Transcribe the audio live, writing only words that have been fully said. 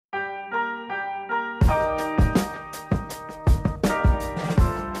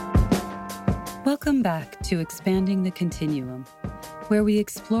Welcome back to Expanding the Continuum, where we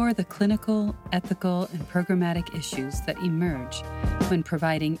explore the clinical, ethical, and programmatic issues that emerge when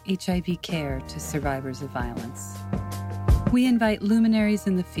providing HIV care to survivors of violence. We invite luminaries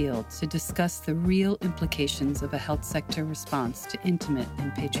in the field to discuss the real implications of a health sector response to intimate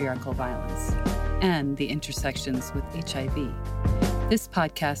and patriarchal violence and the intersections with HIV. This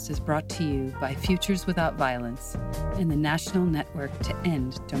podcast is brought to you by Futures Without Violence and the National Network to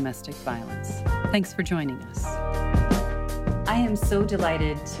End Domestic Violence. Thanks for joining us. I am so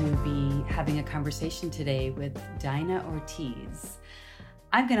delighted to be having a conversation today with Dinah Ortiz.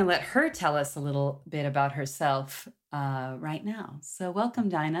 I'm going to let her tell us a little bit about herself right now. So welcome,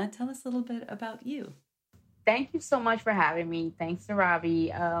 Dinah. Tell us a little bit about you. Thank you so much for having me. Thanks to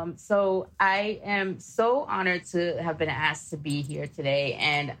Robbie. So I am so honored to have been asked to be here today.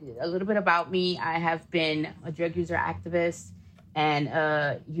 And a little bit about me, I have been a drug user activist and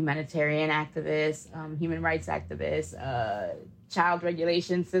a humanitarian activist, human rights activist, child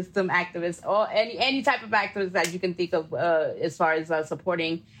regulation system activist, or any type of activist that you can think of as far as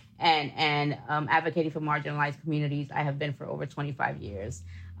supporting and advocating for marginalized communities. I have been for over 25 years.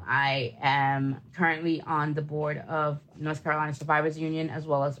 I am currently on the board of North Carolina Survivors Union, as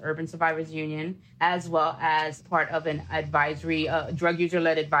well as Urban Survivors Union, as well as part of an advisory, drug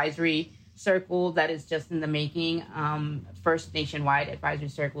user-led advisory circle that is just in the making, first nationwide advisory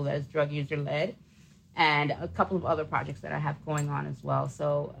circle that is drug user-led, and a couple of other projects that I have going on as well.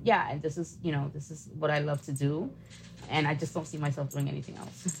 So yeah, and this is what I love to do, and I just don't see myself doing anything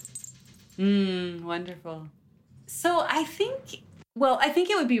else. Wonderful. So I think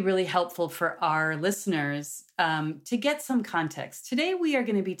it would be really helpful for our listeners to get some context. Today, we are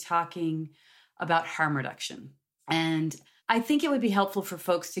going to be talking about harm reduction. And I think it would be helpful for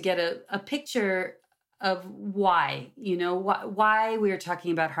folks to get a picture of why we are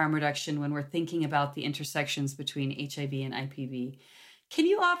talking about harm reduction when we're thinking about the intersections between HIV and IPV. Can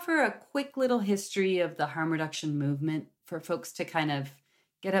you offer a quick little history of the harm reduction movement for folks to kind of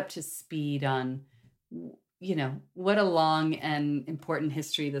get up to speed on what a long and important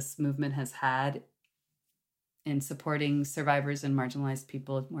history this movement has had in supporting survivors and marginalized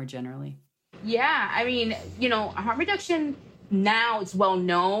people more generally? Yeah, I mean, harm reduction now it's well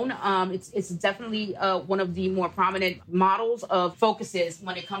known. It's definitely one of the more prominent models of focuses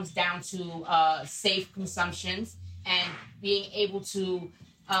when it comes down to safe consumptions and being able to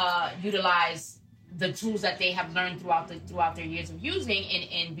utilize the tools that they have learned throughout their years of using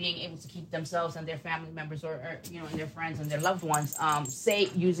in being able to keep themselves and their family members or and their friends and their loved ones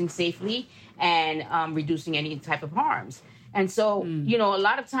using safely and reducing any type of harms. And so, a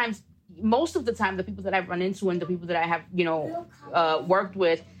lot of times, most of the time, the people that I've run into and the people that I have, worked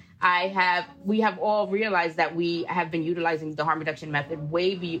with, we have all realized that we have been utilizing the harm reduction method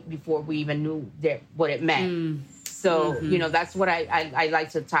way before we even knew what it meant. So, that's what I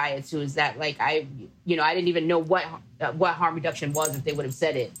like to tie it to, is that I didn't even know what harm reduction was if they would have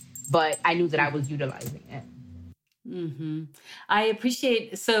said it, but I knew that I was utilizing it. Mm-hmm. I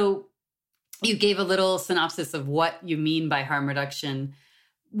appreciate, so you gave a little synopsis of what you mean by harm reduction.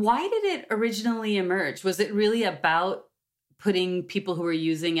 Why did it originally emerge? Was it really about putting people who were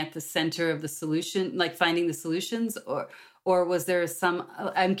using at the center of the solution, like finding the solutions, or was there some,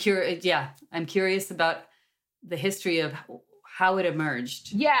 I'm curious about the history of how it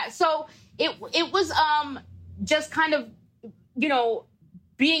emerged. Yeah, so it was just kind of,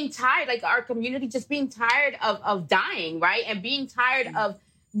 being tired, like our community just being tired of dying, right? And being tired of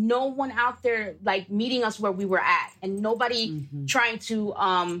no one out there meeting us where we were at, and nobody trying to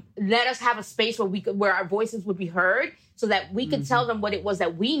let us have a space where our voices would be heard, so that we could tell them what it was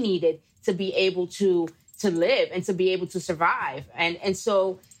that we needed to be able to live and to be able to survive. And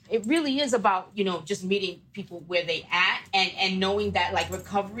so it really is about, just meeting people where they at and knowing that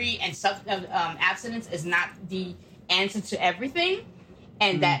recovery and abstinence is not the answer to everything,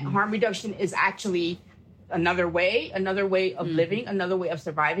 and that harm reduction is actually another way of living, another way of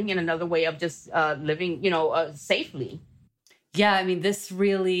surviving, and another way of just living, safely. Yeah, I mean, this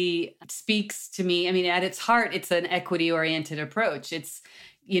really speaks to me. I mean, at its heart, it's an equity-oriented approach. It's,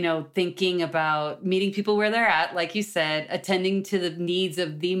 thinking about meeting people where they're at, like you said, attending to the needs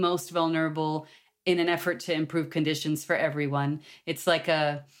of the most vulnerable in an effort to improve conditions for everyone. It's like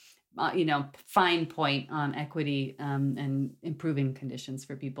a, fine point on equity and improving conditions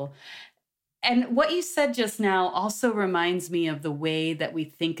for people. And what you said just now also reminds me of the way that we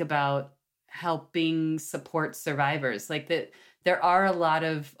think about helping support survivors. Like that, there are a lot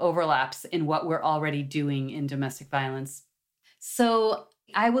of overlaps in what we're already doing in domestic violence. So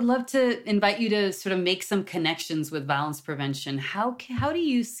I would love to invite you to sort of make some connections with violence prevention. How do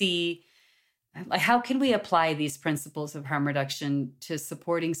you see Like, how can we apply these principles of harm reduction to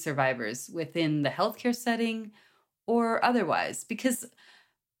supporting survivors within the healthcare setting or otherwise? Because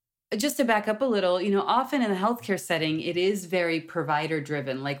just to back up a little, often in the healthcare setting, it is very provider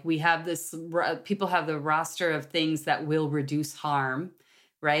driven. Like we have people have the roster of things that will reduce harm,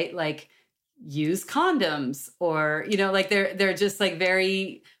 right? Like use condoms or, like they're just like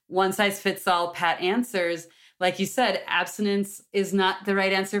very one size fits all pat answers. Like you said, abstinence is not the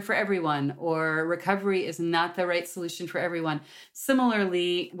right answer for everyone, or recovery is not the right solution for everyone.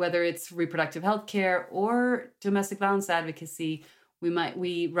 Similarly, whether it's reproductive health care or domestic violence advocacy,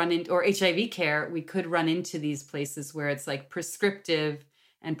 we run into, or HIV care, we could run into these places where it's like prescriptive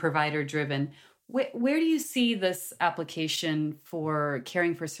and provider driven. Where do you see this application for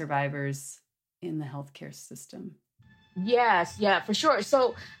caring for survivors in the healthcare system? Yes, yeah, for sure.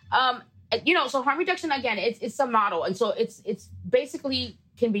 So, so harm reduction, again, it's a model. And so it's basically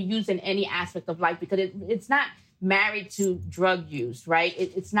can be used in any aspect of life because it's not married to drug use, right?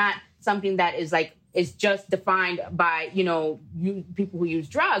 It's not something that is just defined by, people who use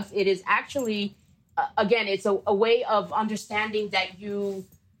drugs. It is actually, again, it's a way of understanding that you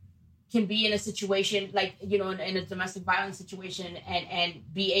can be in a situation like, in a domestic violence situation and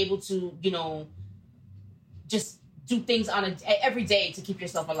be able to, just do things every day to keep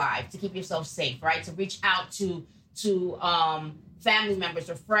yourself alive, to keep yourself safe, right? To reach out to family members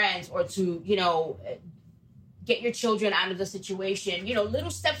or friends, or to, get your children out of the situation,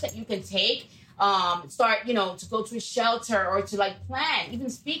 little steps that you can take, start, to go to a shelter or to plan, even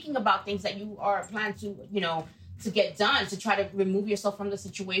speaking about things that you are planning to, to get done, to try to remove yourself from the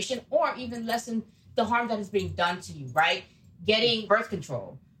situation or even lessen the harm that is being done to you, right? Getting birth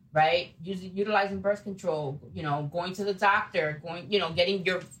control, right? Utilizing birth control, going to the doctor, getting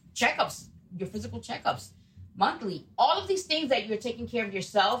your checkups, your physical checkups monthly. All of these things that you're taking care of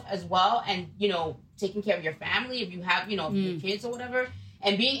yourself as well, and, taking care of your family, if you have, your kids or whatever,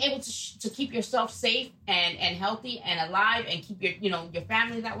 and being able to keep yourself safe and healthy and alive and keep your, your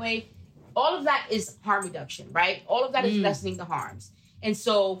family that way. All of that is harm reduction, right? All of that is lessening the harms. And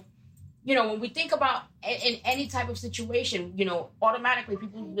so, when we think about in any type of situation, automatically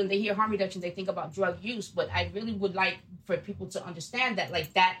people, when they hear harm reduction, they think about drug use. But I really would like for people to understand that,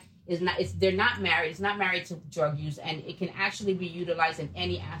 that is not, they're not married. It's not married to drug use, and it can actually be utilized in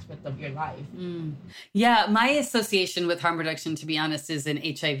any aspect of your life. Yeah, my association with harm reduction, to be honest, is in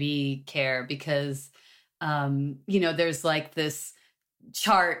HIV care because, there's this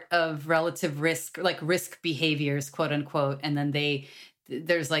chart of relative risk, risk behaviors, quote unquote, and then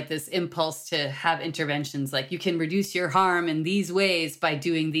there's this impulse to have interventions, you can reduce your harm in these ways by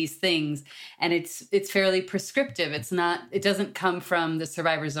doing these things. And it's fairly prescriptive. It doesn't come from the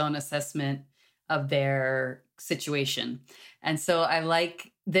survivor's own assessment of their situation. And so I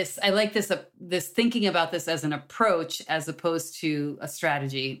like this thinking about this as an approach, as opposed to a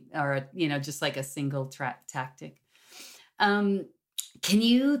strategy or, just a single tactic. Can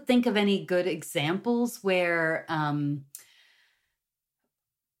you think of any good examples where,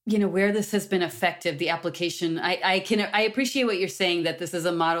 where this has been effective, the application? I appreciate what you're saying, that this is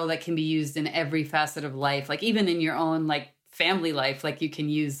a model that can be used in every facet of life, even in your own family life, you can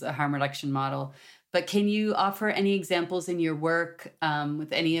use a harm reduction model. But can you offer any examples in your work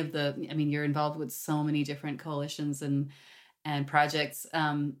with any of you're involved with so many different coalitions and projects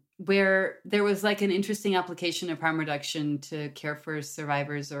where there was an interesting application of harm reduction to care for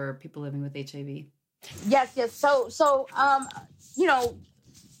survivors or people living with HIV? Yes. So,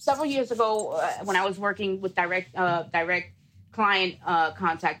 several years ago, when I was working with direct client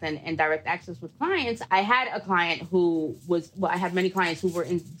contact and direct access with clients, I had a client I had many clients who were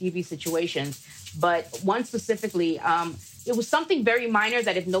in DV situations, but one specifically, it was something very minor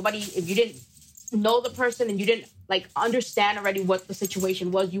that if you didn't know the person and you didn't understand already what the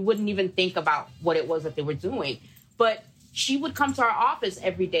situation was, you wouldn't even think about what it was that they were doing. But she would come to our office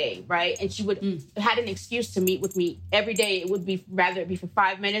every day, right? And she would had an excuse to meet with me every day. It would be rather it be for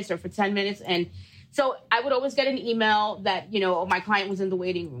 5 minutes or for 10 minutes. And so I would always get an email that, my client was in the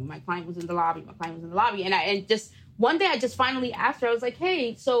waiting room. My client was in the lobby. My client was in the lobby. And just one day I just finally asked her, I was like,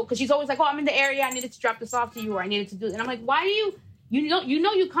 hey, so, because she's always like, oh, I'm in the area. I needed to drop this off to you, or I needed to do it. And I'm like, why do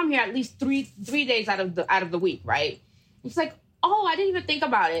you come here at least three days out of the week, right? And she's like, oh, I didn't even think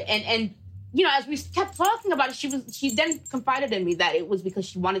about it. And as we kept talking about it, she then confided in me that it was because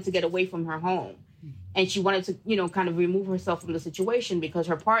she wanted to get away from her home. And she wanted to, kind of remove herself from the situation because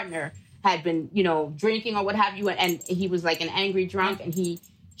her partner had been, drinking or what have you. And he was an angry drunk, and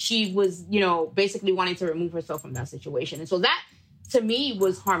she was, basically wanting to remove herself from that situation. And so that, to me,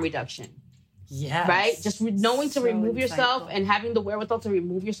 was harm reduction. Yes. Right? Just knowing to remove insightful. yourself and having the wherewithal to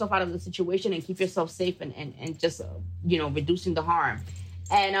remove yourself out of the situation and keep yourself safe and just, reducing the harm.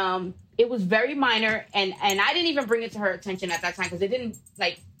 And it was very minor. And I didn't even bring it to her attention at that time because it didn't,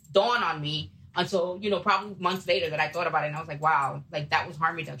 dawn on me until, probably months later that I thought about it. And I was like, wow, that was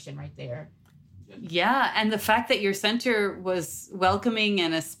harm reduction right there. Yeah. And the fact that your center was welcoming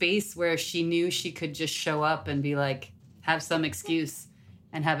and a space where she knew she could just show up and be like, have some excuse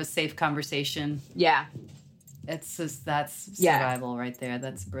and have a safe conversation. Yeah. That's survival right there.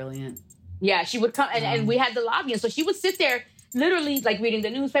 That's brilliant. Yeah, she would come, and we had the lobby, and so she would sit there literally, reading the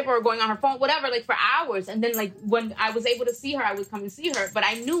newspaper or going on her phone, whatever, for hours. And then, when I was able to see her, I would come and see her. But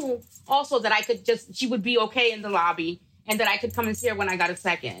I knew also that she would be okay in the lobby, and that I could come and see her when I got a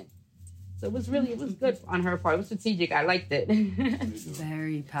second. So it was good on her part. It was strategic. I liked it.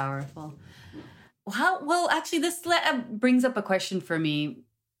 Very powerful. Well, actually, this brings up a question for me.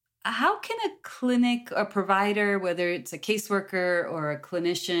 How can a clinic or provider, whether it's a caseworker or a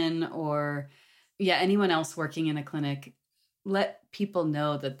clinician or anyone else working in a clinic, let people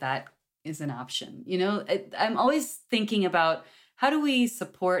know that is an option? I'm always thinking about how do we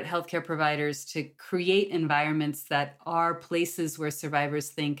support healthcare providers to create environments that are places where survivors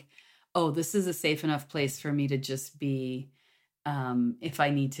think, oh, this is a safe enough place for me to just be if I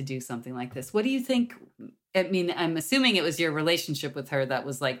need to do something like this. What do you think? I mean, I'm assuming it was your relationship with her that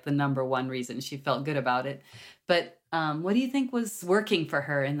was the number one reason she felt good about it. But what do you think was working for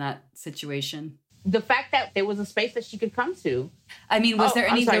her in that situation? The fact that there was a space that she could come to. I mean,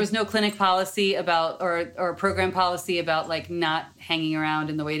 there was no clinic policy about, or program policy about not hanging around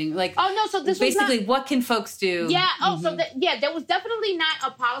in the waiting, so this basically was what can folks do? Yeah. Oh, so there was definitely not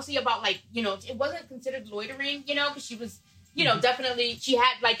a policy about it wasn't considered loitering, because she was, definitely she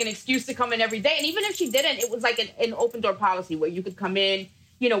had an excuse to come in every day. And even if she didn't, it was an open door policy where you could come in,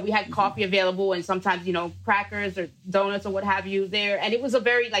 we had coffee available and sometimes, crackers or donuts or what have you there. And it was a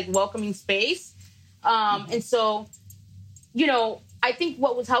very welcoming space. And so, I think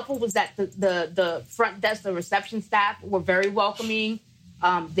what was helpful was that the front desk, the reception staff were very welcoming.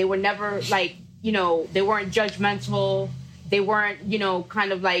 They were never they weren't judgmental. They weren't,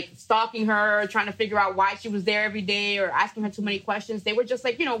 kind of stalking her, trying to figure out why she was there every day or asking her too many questions. They were just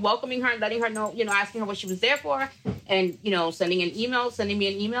welcoming her and letting her know, asking her what she was there for and, sending me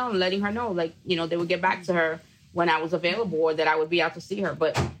an email and letting her know, they would get back to her when I was available or that I would be out to see her.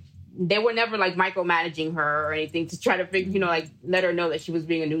 But they were never micromanaging her or anything to try to figure, let her know that she was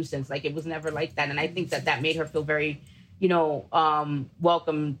being a nuisance. It was never like that. And I think that made her feel very,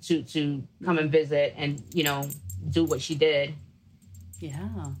 welcome to come and visit and, do what she did.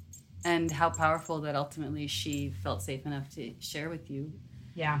 Yeah. And how powerful that ultimately she felt safe enough to share with you.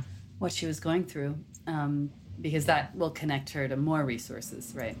 Yeah. What she was going through. Because that will connect her to more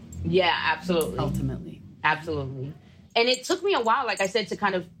resources, right? Yeah, absolutely. Ultimately. Absolutely. And it took me a while, like I said, to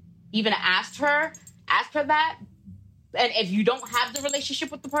kind of even ask her that. And if you don't have the relationship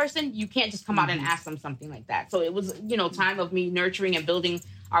with the person, you can't just come out and ask them something like that. So it was, time of me nurturing and building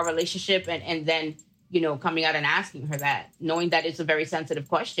our relationship and then, coming out and asking her that, knowing that it's a very sensitive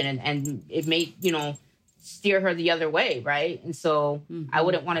question and it may, steer her the other way, right? And so I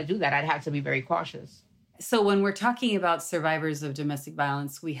wouldn't want to do that. I'd have to be very cautious. So when we're talking about survivors of domestic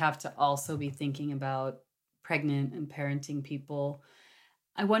violence, we have to also be thinking about pregnant and parenting people.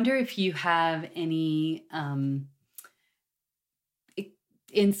 I wonder if you have any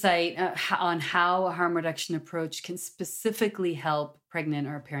insight on how a harm reduction approach can specifically help pregnant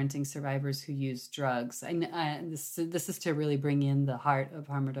or parenting survivors who use drugs. This is to really bring in the heart of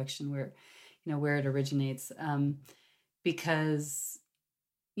harm reduction, where it originates, because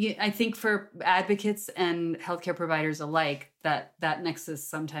I think for advocates and healthcare providers alike, that nexus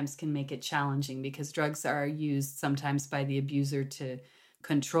sometimes can make it challenging because drugs are used sometimes by the abuser to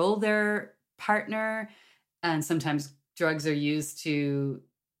control their partner, and sometimes drugs are used to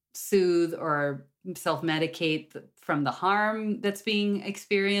soothe or self-medicate from the harm that's being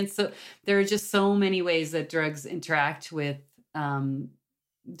experienced. So there are just so many ways that drugs interact with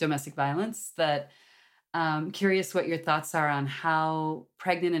domestic violence that I'm curious what your thoughts are on how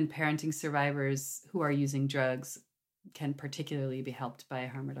pregnant and parenting survivors who are using drugs can particularly be helped by a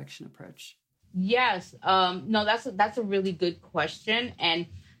harm reduction approach. Yes. No, that's a really good question. And,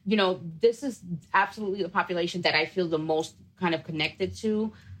 this is absolutely the population that I feel the most kind of connected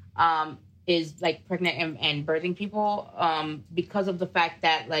to, is pregnant and birthing people, because of the fact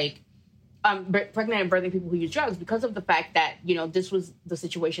that pregnant and birthing people who use drugs, because of the fact that, this was the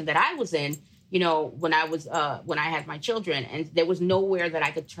situation that I was in, when I had my children, and there was nowhere that I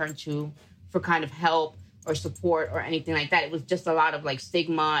could turn to for kind of help, or support or anything like that. It was just a lot of like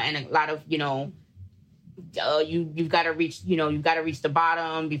stigma and a lot of, you've got to reach the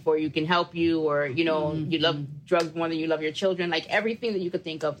bottom before you can help you, or, you love drugs more than you love your children. Like everything that you could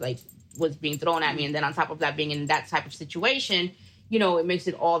think of, like, was being thrown at me. And then on top of that, being in that type of situation, it makes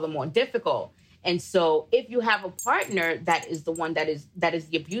it all the more difficult. And so if you have a partner that is the one that is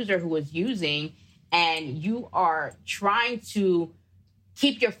the abuser who is using, and you are trying to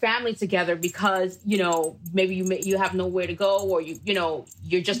keep your family together because, maybe you have nowhere to go, or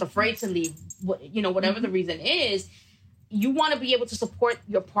you're just afraid to leave, whatever the reason is, you want to be able to support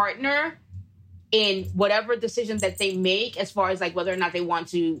your partner in whatever decision that they make, as far as like whether or not they want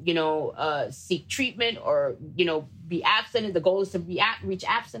to, seek treatment or, be abstinent. The goal is to reach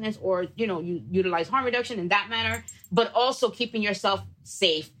abstinence, or, you utilize harm reduction in that manner, but also keeping yourself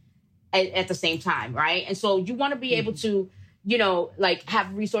safe at the same time. Right. And so you want to be able to, like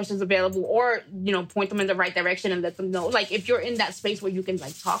have resources available, or, point them in the right direction and let them know, like, if you're in that space where you can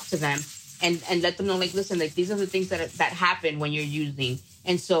like talk to them and let them know, like, listen, like, these are the things that happen when you're using.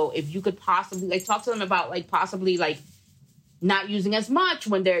 And so if you could possibly like talk to them about like possibly like not using as much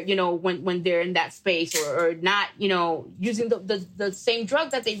when they're, when they're in that space, or not, using the same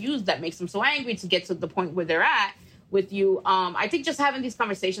drug that they use that makes them so angry to get to the point where they're at with you. I think just having these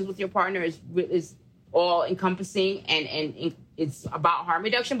conversations with your partner is all encompassing, and it's about harm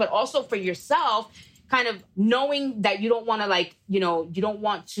reduction, but also for yourself, kind of knowing that you don't want to like, you don't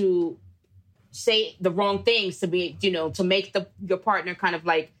want to say the wrong things to be, to make your partner kind of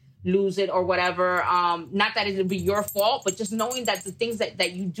like lose it or whatever. Not that it would be your fault, but just knowing that the things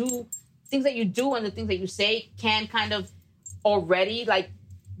that you do and the things that you say can kind of already like,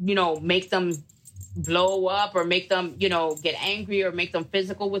 make them blow up, or make them, get angry, or make them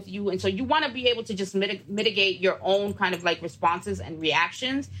physical with you. And so you want to be able to just mitigate your own kind of like responses and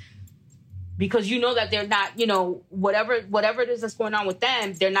reactions, because that they're not, whatever it is that's going on with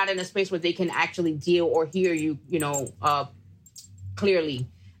them, they're not in a space where they can actually deal or hear you, clearly.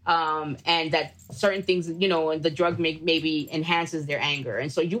 And that certain things, and the drug maybe enhances their anger.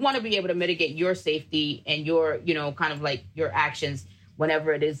 And so you want to be able to mitigate your safety and your, kind of like your actions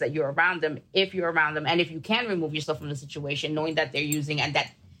whenever it is that you're around them, if you're around them. And if you can remove yourself from the situation, knowing that they're using, and that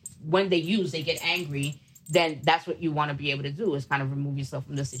when they use, they get angry, then that's what you want to be able to do, is kind of remove yourself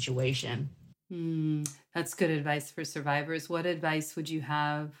from the situation. That's good advice for survivors. What advice would you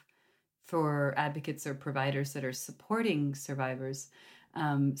have for advocates or providers that are supporting survivors,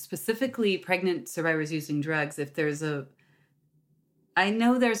 specifically pregnant survivors using drugs? If there's I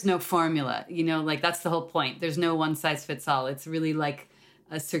know there's no formula, like that's the whole point. There's no one size fits all. It's really like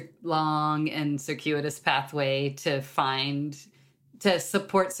a long and circuitous pathway to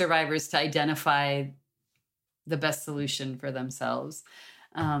support survivors to identify the best solution for themselves.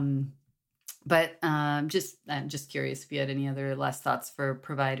 But I'm just curious if you had any other last thoughts for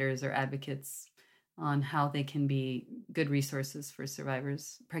providers or advocates on how they can be good resources for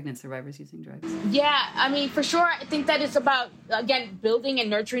pregnant survivors using drugs. Yeah, I mean, for sure. I think that it's about, again, building and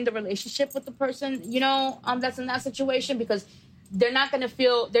nurturing the relationship with the person, that's in that situation, because they're not going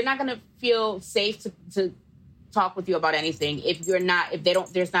to feel safe to talk with you about anything if there's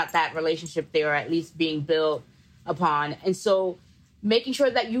not that relationship there, or at least being built upon. And so making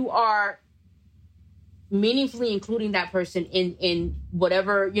sure that you are meaningfully including that person in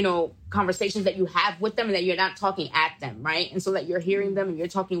whatever, conversations that you have with them, and that you're not talking at them, right? And so that you're hearing them and you're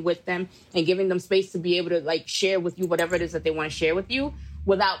talking with them and giving them space to be able to like share with you whatever it is that they want to share with you,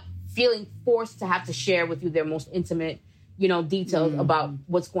 without feeling forced to have to share with you their most intimate, details about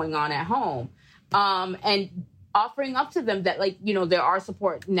what's going on at home. And offering up to them that, like, there are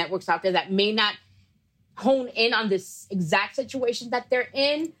support networks out there that may not hone in on this exact situation that they're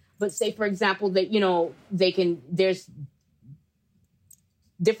in, but say, for example, that, there's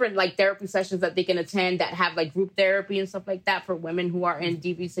different like therapy sessions that they can attend that have like group therapy and stuff like that for women who are in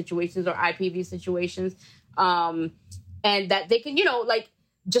DV situations or IPV situations. And that they can, like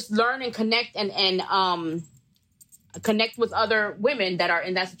just learn and connect and connect with other women that are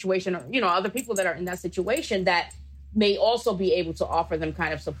in that situation, or, other people that are in that situation that may also be able to offer them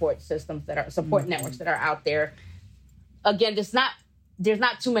kind of support systems support networks that are out there. Again, there's not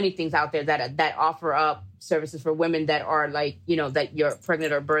too many things out there that offer up services for women that are like, that you're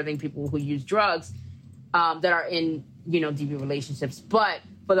pregnant or birthing people who use drugs, that are in, DV relationships. But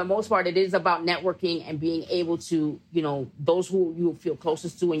for the most part, it is about networking and being able to, those who you feel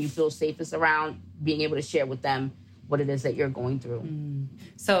closest to and you feel safest around, being able to share with them what it is that you're going through.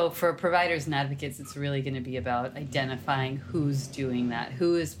 So for providers and advocates, it's really going to be about identifying who's doing that,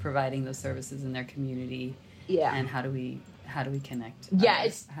 who is providing those services in their community. Yeah. And how do how do we connect? Yeah,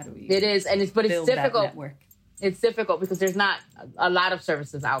 it is, and it's difficult. Network? It's difficult because there's not a lot of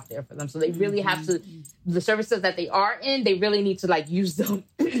services out there for them. So they really have to, the services that they are in, they really need to like use them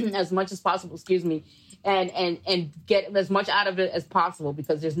as much as possible, and get as much out of it as possible,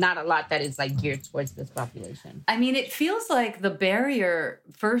 because there's not a lot that is like geared towards this population. I mean, it feels like the barrier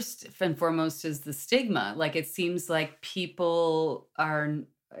first and foremost is the stigma. Like it seems like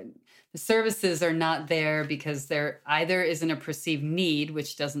the services are not there because there either isn't a perceived need,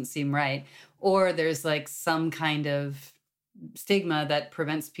 which doesn't seem right, or there's like some kind of stigma that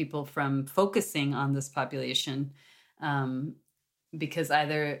prevents people from focusing on this population, because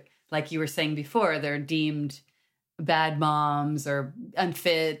either, like you were saying before, they're deemed bad moms or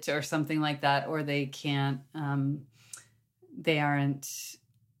unfit or something like that, or they can't, they aren't,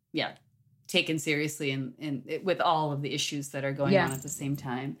 taken seriously in with all of the issues that are going on at the same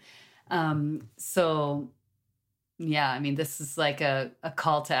time. I mean, this is like a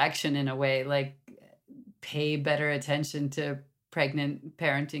call to action in a way, like pay better attention to pregnant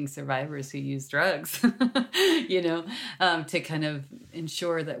parenting survivors who use drugs, to kind of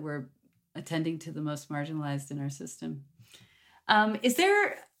ensure that we're attending to the most marginalized in our system. Is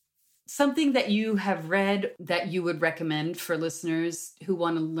there something that you have read that you would recommend for listeners who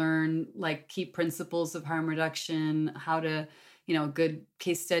want to learn like key principles of harm reduction, how to, good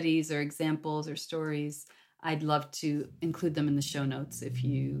case studies or examples or stories? I'd love to include them in the show notes if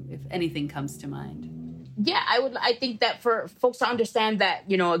anything comes to mind. Yeah, I think that for folks to understand that,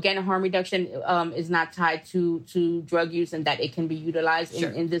 again, harm reduction is not tied to drug use, and that it can be utilized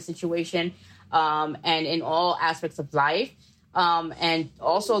in this situation, and in all aspects of life. And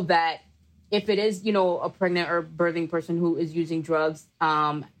also that if it is, a pregnant or birthing person who is using drugs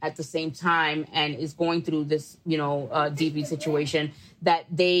at the same time and is going through this, DV situation, that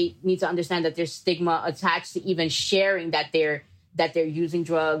they need to understand that there's stigma attached to even sharing that they're using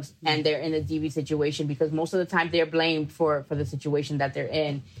drugs and they're in a DV situation, because most of the time they're blamed for the situation that they're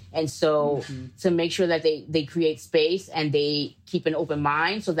in. And so to make sure that they create space and they keep an open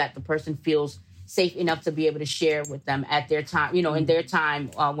mind so that the person feels safe enough to be able to share with them at their time, in their time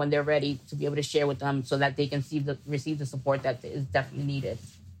when they're ready to be able to share with them, so that they can receive the support that is definitely needed.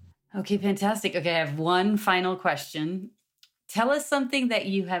 Okay, fantastic. Okay, I have one final question. Tell us something that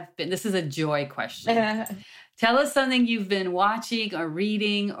you have been, this is a joy question. Tell us something you've been watching or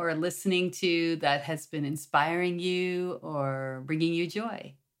reading or listening to that has been inspiring you or bringing you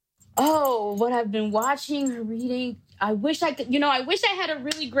joy. Oh, what I've been watching or reading. I wish I could, I wish I had a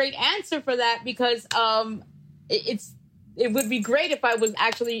really great answer for that, because it would be great if I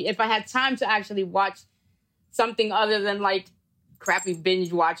had time to actually watch something other than like crappy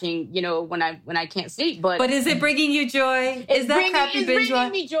binge watching, when I can't sleep. But is it bringing you joy? Is that crappy binge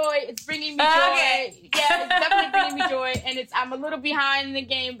watching? It's bringing me joy. Okay. Yeah, it's definitely bringing me joy. And I'm a little behind in the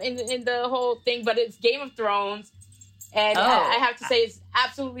game, in the whole thing, but it's Game of Thrones. And I have to say, it's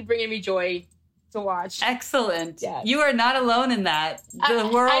absolutely bringing me joy to watch. Excellent. Yeah. You are not alone in that. The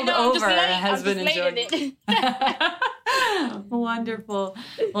world over has been enjoying it. Wonderful.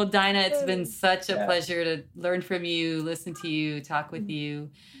 Well, Dinah, it's been such a pleasure to learn from you, listen to you, talk with you.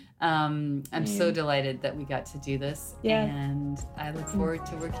 I'm so delighted that we got to do this. Yeah. And I look forward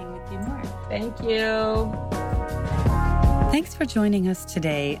to working with you more. Thank you. Thanks for joining us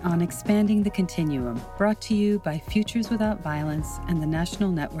today on Expanding the Continuum, brought to you by Futures Without Violence and the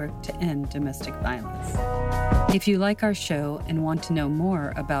National Network to End Domestic Violence. If you like our show and want to know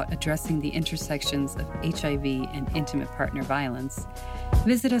more about addressing the intersections of HIV and intimate partner violence,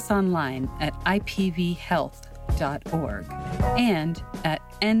 visit us online at ipvhealth.org and at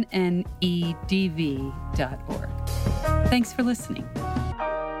nnedv.org. Thanks for listening.